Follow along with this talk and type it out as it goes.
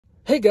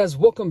Hey guys,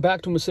 welcome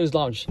back to Mercedes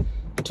Lounge.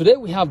 Today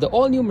we have the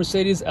all-new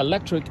Mercedes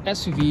electric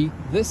SUV.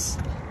 This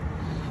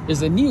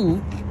is a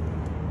new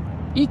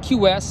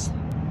EQS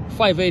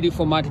 580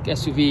 4MATIC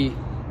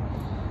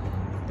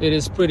SUV. It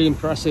is pretty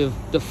impressive.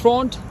 The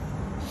front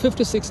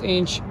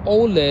 56-inch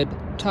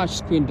OLED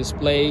touchscreen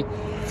display,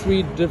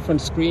 3 different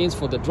screens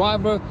for the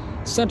driver,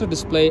 center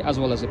display as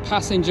well as a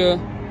passenger.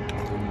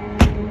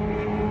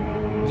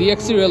 The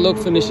exterior look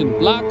finished in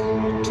black,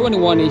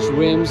 21-inch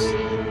rims,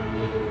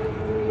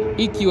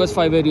 EQS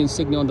 580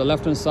 insignia on the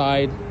left hand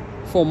side,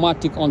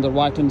 4MATIC on the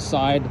right hand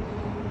side.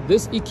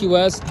 This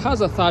EQS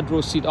has a third row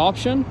seat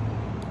option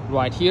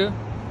right here.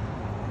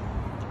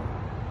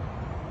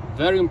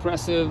 Very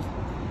impressive.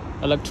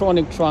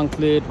 Electronic trunk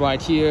lid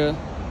right here.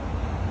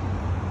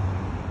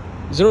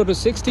 0 to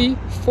 60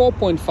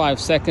 4.5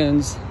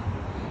 seconds.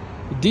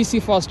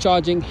 DC fast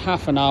charging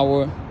half an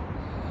hour.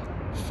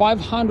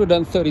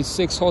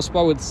 536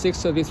 horsepower with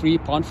 633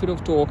 pound-feet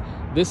of torque.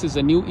 This is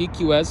a new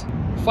EQS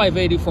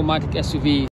 580 4MATIC SUV.